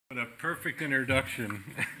a perfect introduction.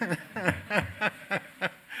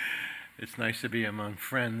 It's nice to be among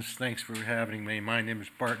friends. Thanks for having me. My name is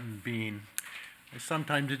Bart Bean. I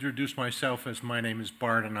sometimes introduce myself as my name is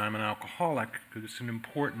Bart and I'm an alcoholic because it's an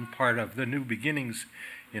important part of the new beginnings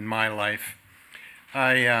in my life.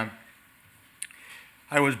 I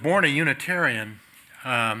was born a Unitarian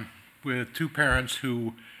with two parents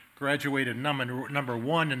who graduated number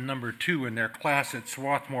one and number two in their class at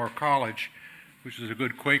Swarthmore College, which is a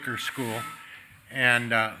good Quaker school,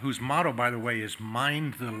 and whose motto, by the way, is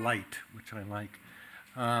 "Mind the Light," which I like.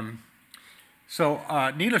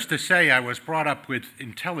 Needless to say, I was brought up with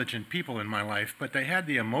intelligent people in my life, but they had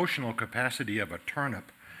the emotional capacity of a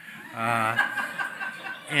turnip.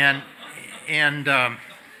 And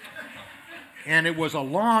it was a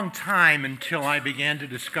long time until I began to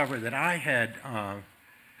discover that I had,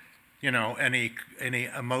 any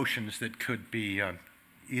emotions that could be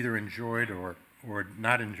either enjoyed or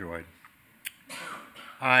not enjoyed.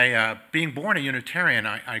 Being born a Unitarian,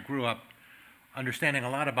 I grew up understanding a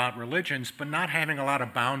lot about religions, but not having a lot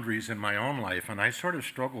of boundaries in my own life, and I sort of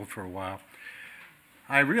struggled for a while.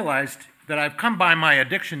 I realized that I've come by my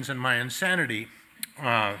addictions and my insanity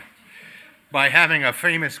by having a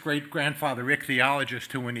famous great-grandfather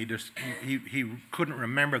ichthyologist who, when he couldn't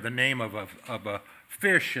remember the name of a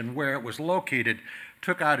fish and where it was located,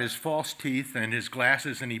 took out his false teeth and his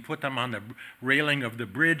glasses and he put them on the railing of the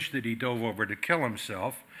bridge that he dove over to kill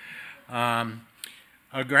himself.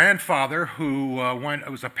 A grandfather who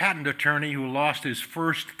was a patent attorney who lost his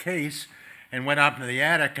first case and went up into the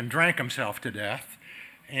attic and drank himself to death,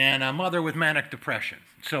 and a mother with manic depression.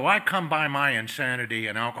 So I come by my insanity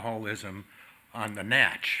and alcoholism on the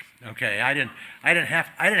natch. Okay, I didn't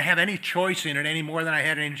have any choice in it any more than I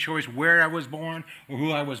had any choice where I was born or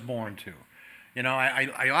who I was born to. You know,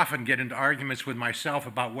 I often get into arguments with myself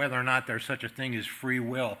about whether or not there's such a thing as free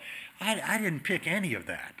will. I didn't pick any of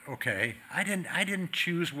that, okay? I didn't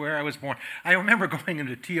choose where I was born. I remember going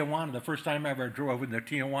into Tijuana the first time I ever drove into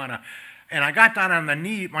Tijuana, and I got down on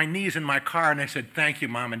my knees in my car and I said, "Thank you,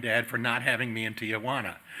 Mom and Dad, for not having me in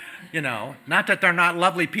Tijuana." You know, not that they're not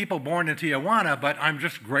lovely people born in Tijuana, but I'm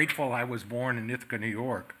just grateful I was born in Ithaca, New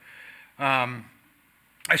York. I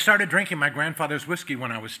started drinking my grandfather's whiskey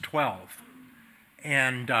when I was 12.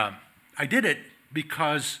 And I did it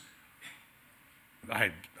because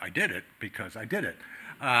I did it.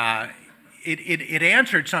 It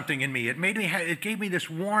answered something in me. It gave me this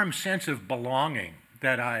warm sense of belonging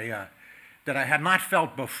that I had not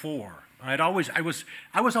felt before. I was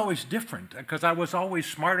always different because I was always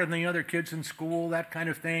smarter than the other kids in school, that kind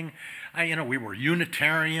of thing. We were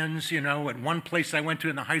Unitarians. At one place I went to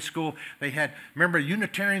in the high school, they had, remember,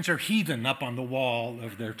 Unitarians are heathen up on the wall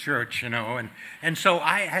of their church, and so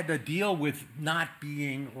I had to deal with not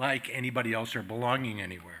being like anybody else or belonging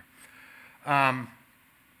anywhere.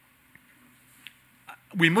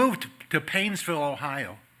 We moved to Painesville,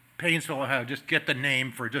 Ohio. Painesville, Ohio. Just get the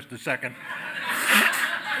name for just a second.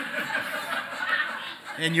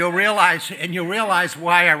 And you'll realize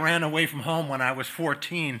why I ran away from home when I was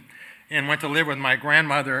 14 and went to live with my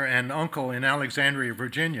grandmother and uncle in Alexandria,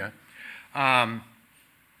 Virginia. And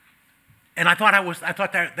I thought that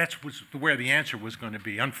was where the answer was going to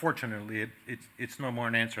be. Unfortunately, it's no more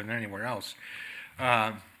an answer than anywhere else.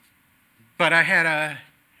 But I had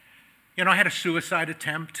a suicide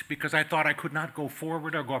attempt because I thought I could not go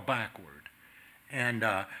forward or go backward. And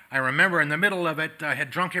I remember in the middle of it, I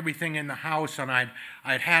had drunk everything in the house, and I'd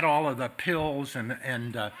had all of the pills,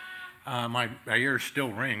 and my ears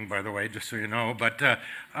still ring, by the way, just so you know. But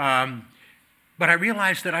I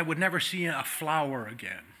realized that I would never see a flower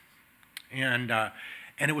again, and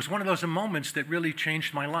it was one of those moments that really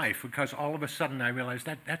changed my life because all of a sudden I realized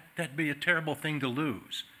that'd be a terrible thing to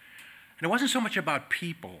lose. And it wasn't so much about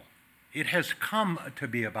people; it has come to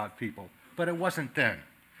be about people, but it wasn't then.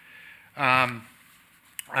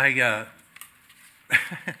 I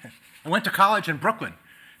went to college in Brooklyn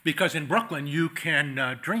because in Brooklyn you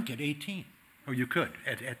can drink at 18, or you could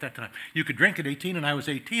at that time. You could drink at 18, and I was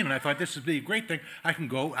 18, and I thought this would be a great thing. I can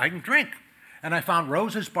drink. And I found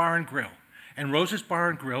Rose's Bar and Grill. And Rose's Bar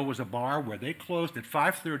and Grill was a bar where they closed at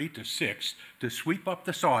 5:30 to 6 to sweep up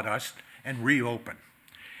the sawdust and reopen.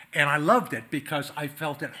 And I loved it because I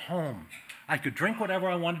felt at home. I could drink whatever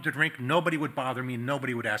I wanted to drink. Nobody would bother me.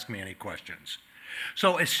 Nobody would ask me any questions.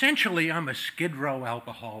 So essentially, I'm a Skid Row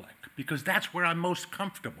alcoholic because that's where I'm most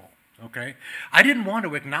comfortable, okay? I didn't want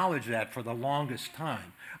to acknowledge that for the longest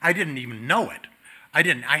time. I didn't even know it. I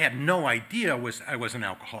had no idea I was an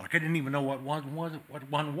alcoholic. I didn't even know what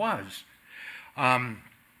one was.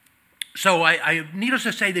 So needless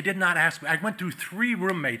to say, they did not ask me. I went through 3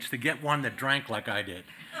 roommates to get one that drank like I did.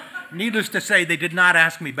 Needless to say, they did not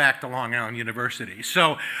ask me back to Long Island University.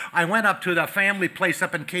 So I went up to the family place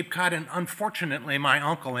up in Cape Cod, and unfortunately, my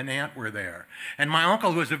uncle and aunt were there. And my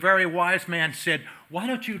uncle, who was a very wise man, said, why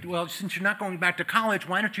don't you, well, since you're not going back to college,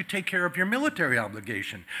 why don't you take care of your military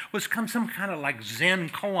obligation? It was some kind of like Zen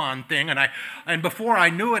koan thing, and before I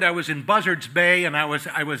knew it, I was in Buzzards Bay, and I was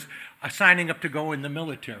signing up to go in the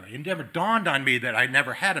military. It never dawned on me that I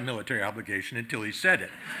never had a military obligation until he said it.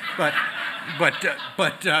 So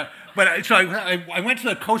I went to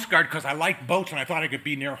the Coast Guard because I liked boats and I thought I could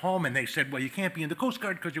be near home, and they said, well, you can't be in the Coast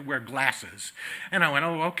Guard because you wear glasses. And I went,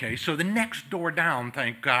 oh, okay. So the next door down,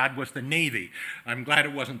 thank God, was the Navy. I'm glad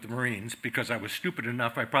it wasn't the Marines because I was stupid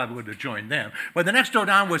enough I probably would have joined them. But the next door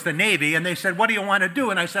down was the Navy, and they said, what do you want to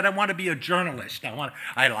do? And I said, I want to be a journalist.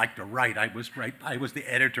 I like to write. I was the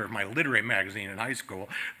editor of my literary magazine in high school.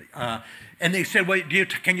 And they said, well,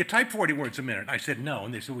 can you type 40 words a minute? I said, no.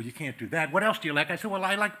 And they said, well, you can't do that. What else do you like? I said, well,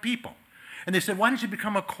 I like people. And they said, why don't you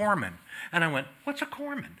become a corpsman? And I went, what's a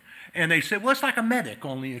corpsman? And they said, well, it's like a medic,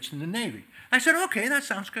 only it's in the Navy. I said, okay, that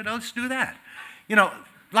sounds good. Let's do that. You know,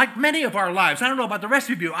 like many of our lives, I don't know about the rest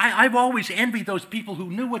of you, I've always envied those people who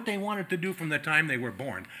knew what they wanted to do from the time they were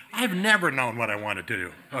born. I've never known what I wanted to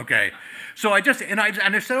do, okay? So I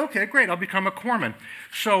said, okay, great, I'll become a corpsman.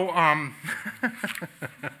 So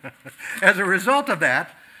as a result of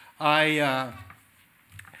that, I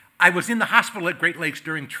was in the hospital at Great Lakes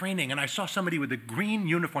during training, and I saw somebody with a green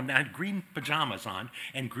uniform that had green pajamas on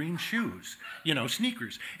and green shoes, you know,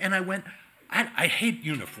 sneakers. And I went, I hate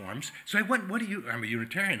uniforms. So I went, I'm a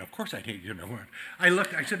Unitarian, of course I'd hate uniforms. I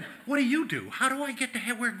looked, I said, what do you do? How do I get to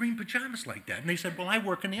wear green pajamas like that? And they said, well, I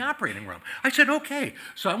work in the operating room. I said, okay.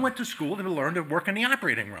 So I went to school to learn to work in the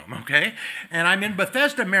operating room, okay? And I'm in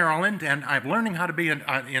Bethesda, Maryland, and I'm learning how to be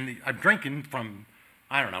I'm drinking from,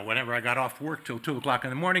 I don't know, whenever I got off work till 2 o'clock in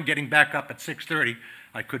the morning, getting back up at 6:30.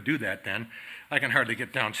 I could do that then. I can hardly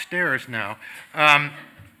get downstairs now. But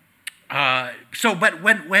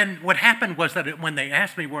what happened was that when they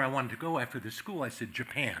asked me where I wanted to go after the school, I said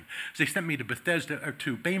Japan. So they sent me to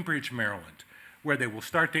to Bainbridge, Maryland, where they will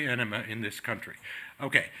start the enema in this country.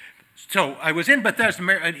 Okay, so I was in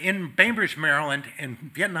Bainbridge, Maryland, and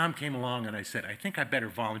Vietnam came along, and I said, I think I better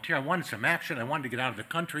volunteer. I wanted some action. I wanted to get out of the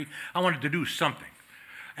country. I wanted to do something.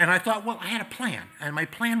 And I thought, well, I had a plan, and my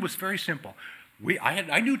plan was very simple.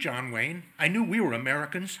 I knew John Wayne. I knew we were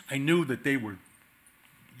Americans. I knew that they were,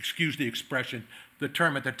 excuse the expression, the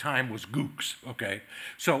term at the time was gooks, okay?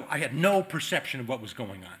 So I had no perception of what was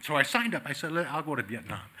going on. So I signed up. I said, I'll go to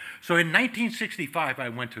Vietnam. So in 1965, I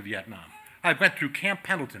went to Vietnam. I went through Camp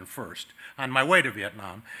Pendleton first on my way to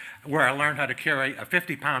Vietnam, where I learned how to carry a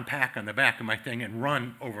 50-pound pack on the back of my thing and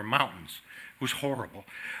run over mountains. It was horrible.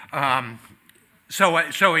 So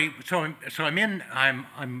I'm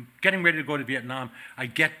getting ready to go to Vietnam. I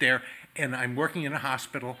get there, and I'm working in a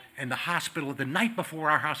hospital, and the night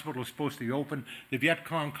before our hospital was supposed to be open, the Viet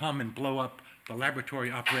Cong come and blow up the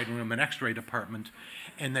laboratory operating room and x-ray department,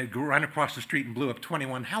 and they ran across the street and blew up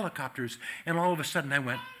 21 helicopters, and all of a sudden I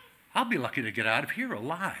went, I'll be lucky to get out of here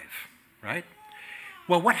alive, right?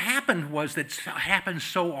 Well, what happened was that happens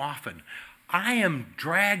so often. I am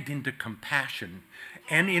dragged into compassion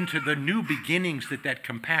and into the new beginnings that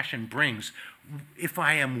compassion brings if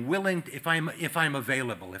I am willing, if I'm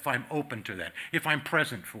available, if I'm open to that, if I'm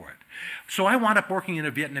present for it. So I wound up working in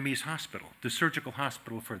a Vietnamese hospital, the surgical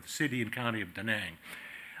hospital for the city and county of Da Nang.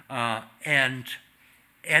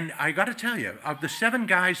 And I got to tell you, of the 7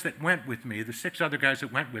 guys that went with me, the 6 other guys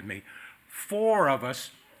that went with me, 4 of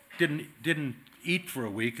us didn't eat for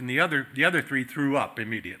a week, and the other 3 threw up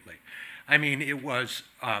immediately. I mean, it was,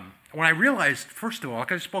 when I realized, first of all,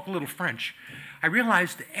 because I spoke a little French, I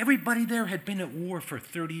realized that everybody there had been at war for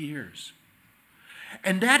 30 years.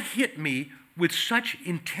 And that hit me with such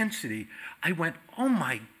intensity. I went, oh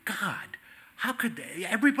my God, how could they?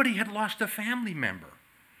 Everybody had lost a family member.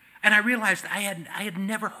 And I realized I had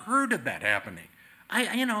never heard of that happening.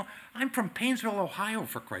 I'm from Painesville, Ohio,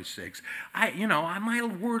 for Christ's sakes. My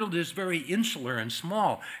world is very insular and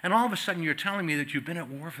small, and all of a sudden you're telling me that you've been at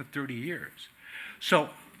war for 30 years. So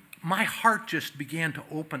my heart just began to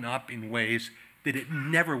open up in ways that it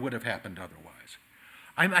never would have happened otherwise.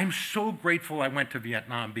 I'm so grateful I went to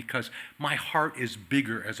Vietnam because my heart is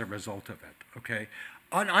bigger as a result of it, okay?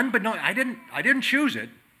 Unbeknown, I didn't choose it,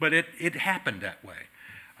 but it happened that way.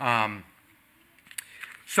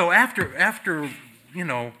 So after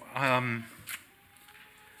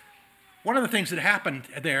one of the things that happened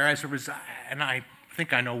there as a result, and I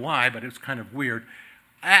think I know why, but it's kind of weird,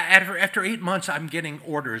 After 8 months, I'm getting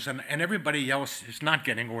orders, and everybody else is not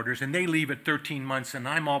getting orders, and they leave at 13 months, and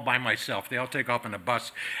I'm all by myself. They all take off on a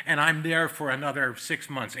bus, and I'm there for another 6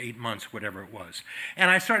 months, 8 months, whatever it was.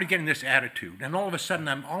 And I started getting this attitude, and all of a sudden,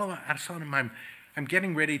 I'm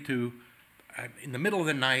getting ready to, in the middle of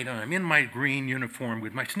the night, and I'm in my green uniform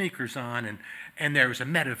with my sneakers on, and there's a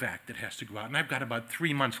medevac that has to go out, and I've got about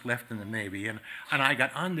 3 months left in the Navy, and I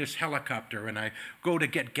got on this helicopter, and I go to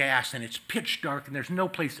get gas, and it's pitch dark, and there's no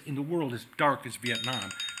place in the world as dark as Vietnam.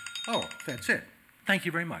 Oh, that's it. Thank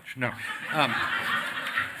you very much. No.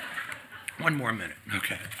 One more minute.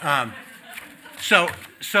 Okay. So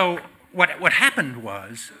what happened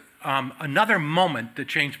was another moment that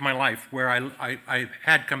changed my life where I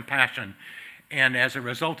had compassion, and as a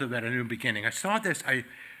result of that, a new beginning.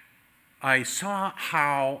 I saw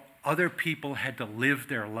how other people had to live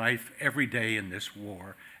their life every day in this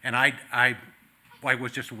war, and I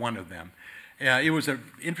was just one of them. It was an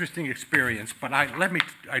interesting experience, but I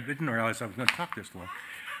didn't realize I was going to talk this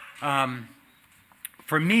long.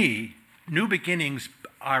 For me, new beginnings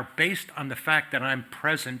are based on the fact that I'm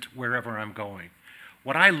present wherever I'm going.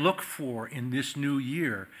 What I look for in this new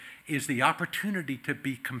year is the opportunity to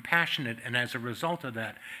be compassionate, and as a result of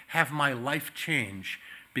that, have my life change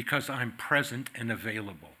because I'm present and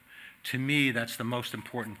available. To me, that's the most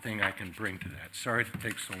important thing I can bring to that. Sorry to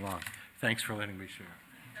take so long. Thanks for letting me share.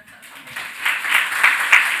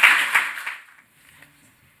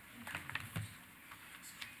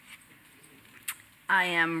 I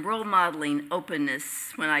am role modeling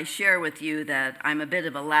openness when I share with you that I'm a bit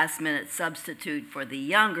of a last-minute substitute for the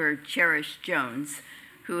younger Cherish Jones,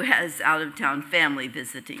 who has out-of-town family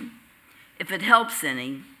visiting. If it helps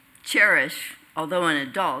any, Cherish, although an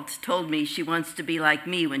adult, told me she wants to be like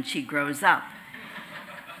me when she grows up.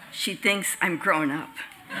 She thinks I'm grown up.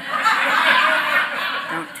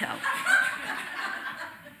 Don't tell.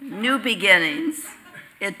 New beginnings.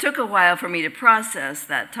 It took a while for me to process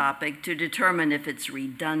that topic to determine if it's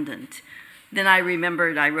redundant. Then I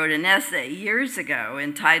remembered I wrote an essay years ago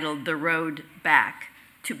entitled The Road Back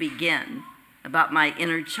to Begin, about my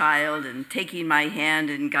inner child and taking my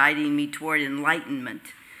hand and guiding me toward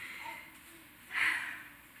enlightenment.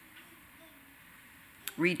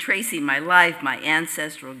 Retracing my life, my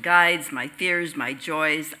ancestral guides, my fears, my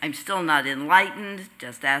joys. I'm still not enlightened,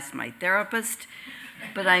 just ask my therapist,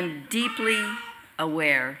 but I'm deeply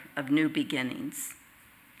aware of new beginnings.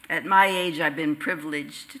 At my age, I've been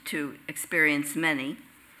privileged to experience many,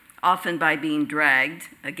 often by being dragged,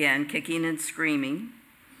 again, kicking and screaming.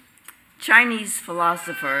 Chinese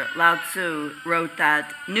philosopher Lao Tzu wrote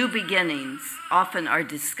that new beginnings often are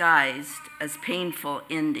disguised as painful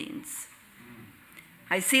endings.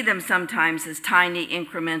 I see them sometimes as tiny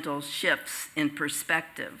incremental shifts in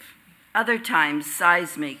perspective, other times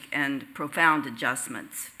seismic and profound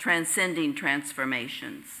adjustments, transcending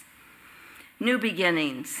transformations. New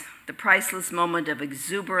beginnings, the priceless moment of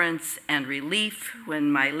exuberance and relief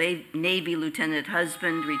when my Navy lieutenant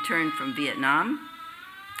husband returned from Vietnam.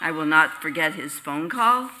 I will not forget his phone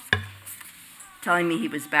call telling me he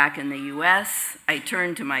was back in the US. I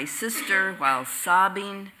turned to my sister while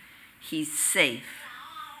sobbing, "He's safe."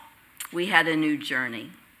 We had a new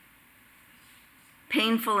journey.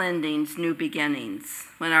 Painful endings, new beginnings.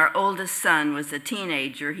 When our oldest son was a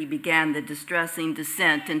teenager, he began the distressing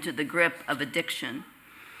descent into the grip of addiction.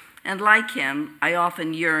 And like him, I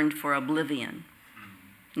often yearned for oblivion,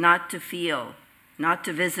 not to feel, not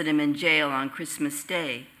to visit him in jail on Christmas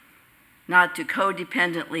Day, not to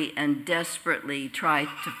codependently and desperately try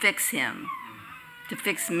to fix him, to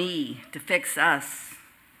fix me, to fix us,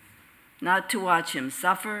 not to watch him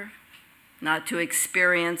suffer, not to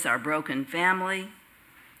experience our broken family,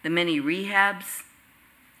 the many rehabs,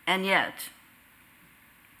 and yet,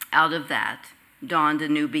 out of that dawned a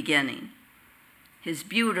new beginning. His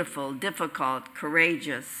beautiful, difficult,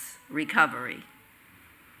 courageous recovery.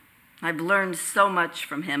 I've learned so much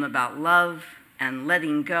from him about love and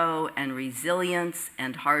letting go and resilience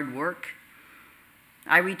and hard work.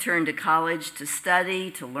 I returned to college to study,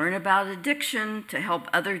 to learn about addiction, to help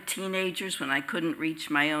other teenagers when I couldn't reach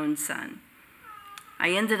my own son. I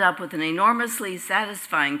ended up with an enormously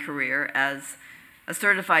satisfying career as a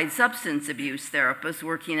certified substance abuse therapist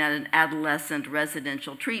working at an adolescent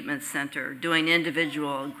residential treatment center, doing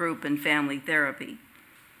individual, group, and family therapy.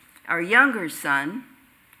 Our younger son,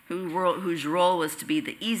 whose role was to be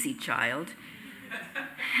the easy child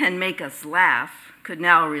and make us laugh, could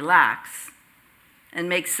now relax and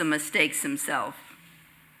make some mistakes himself,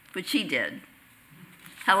 which he did.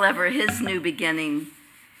 However, his new beginning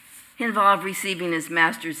involved receiving his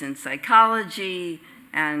master's in psychology,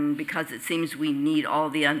 and because it seems we need all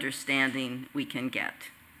the understanding we can get.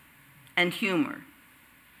 And humor,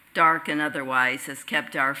 dark and otherwise, has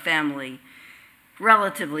kept our family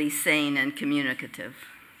relatively sane and communicative.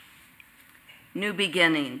 New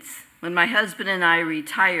beginnings. When my husband and I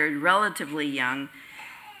retired relatively young,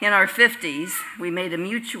 in our 50s, we made a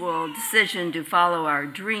mutual decision to follow our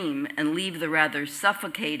dream and leave the rather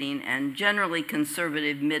suffocating and generally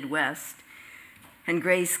conservative Midwest and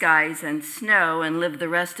gray skies and snow and live the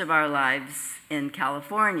rest of our lives in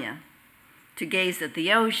California, to gaze at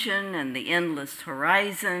the ocean and the endless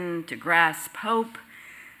horizon, to grasp hope,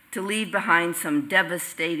 to leave behind some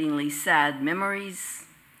devastatingly sad memories,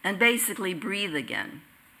 and basically breathe again.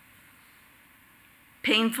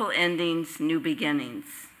 Painful endings, new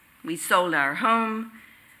beginnings. We sold our home,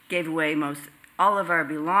 gave away most all of our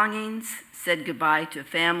belongings, said goodbye to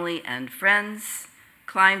family and friends,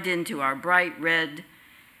 climbed into our bright red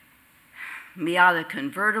Miata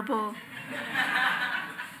convertible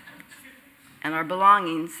and our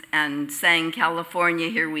belongings and sang "California,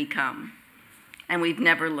 Here We Come." And we've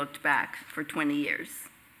never looked back for 20 years.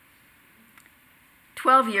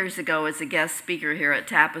 12 years ago, as a guest speaker here at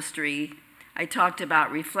Tapestry, I talked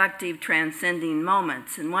about reflective, transcending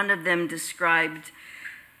moments, and one of them described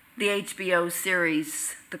the HBO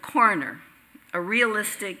series The Corner, a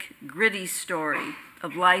realistic, gritty story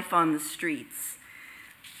of life on the streets,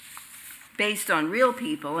 based on real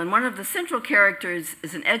people, and one of the central characters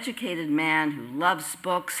is an educated man who loves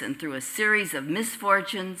books, and through a series of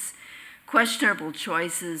misfortunes, questionable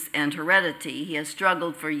choices, and heredity, he has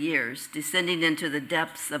struggled for years, descending into the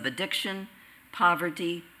depths of addiction,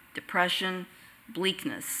 poverty, depression,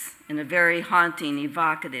 bleakness. In a very haunting,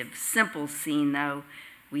 evocative, simple scene, though,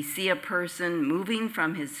 we see a person moving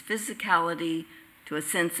from his physicality to a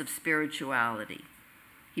sense of spirituality.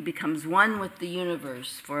 He becomes one with the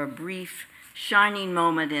universe for a brief, shining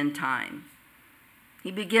moment in time.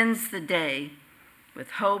 He begins the day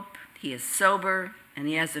with hope. He is sober, and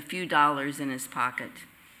he has a few dollars in his pocket.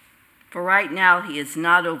 For right now, he is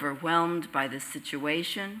not overwhelmed by the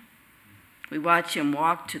situation. We watch him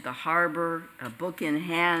walk to the harbor, a book in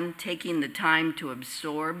hand, taking the time to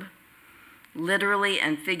absorb, literally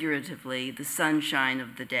and figuratively, the sunshine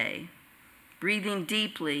of the day. Breathing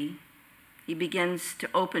deeply, he begins to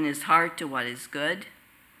open his heart to what is good,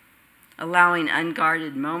 allowing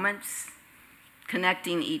unguarded moments,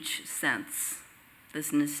 connecting each sense.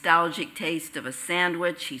 This nostalgic taste of a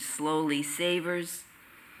sandwich he slowly savors,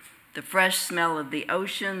 the fresh smell of the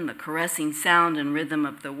ocean, the caressing sound and rhythm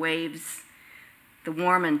of the waves, the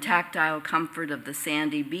warm and tactile comfort of the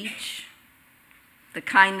sandy beach, the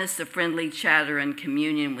kindness of friendly chatter and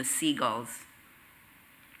communion with seagulls.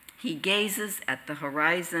 He gazes at the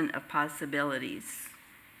horizon of possibilities,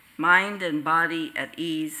 mind and body at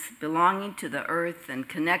ease, belonging to the earth and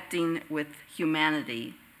connecting with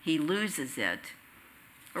humanity. He loses it,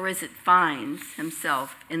 or as it finds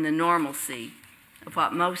himself in the normalcy of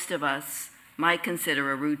what most of us might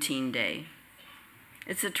consider a routine day.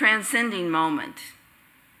 It's a transcending moment.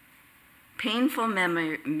 Painful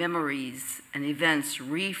memories and events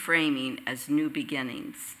reframing as new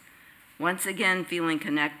beginnings. Once again, feeling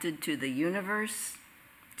connected to the universe,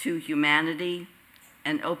 to humanity,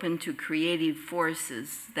 and open to creative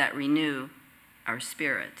forces that renew our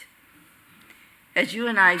spirit. As you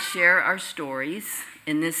and I share our stories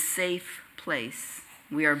in this safe place,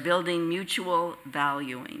 we are building mutual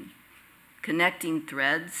valuing, connecting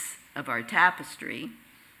threads of our tapestry,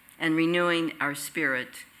 and renewing our spirit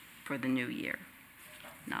for the new year.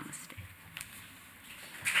 Namaste.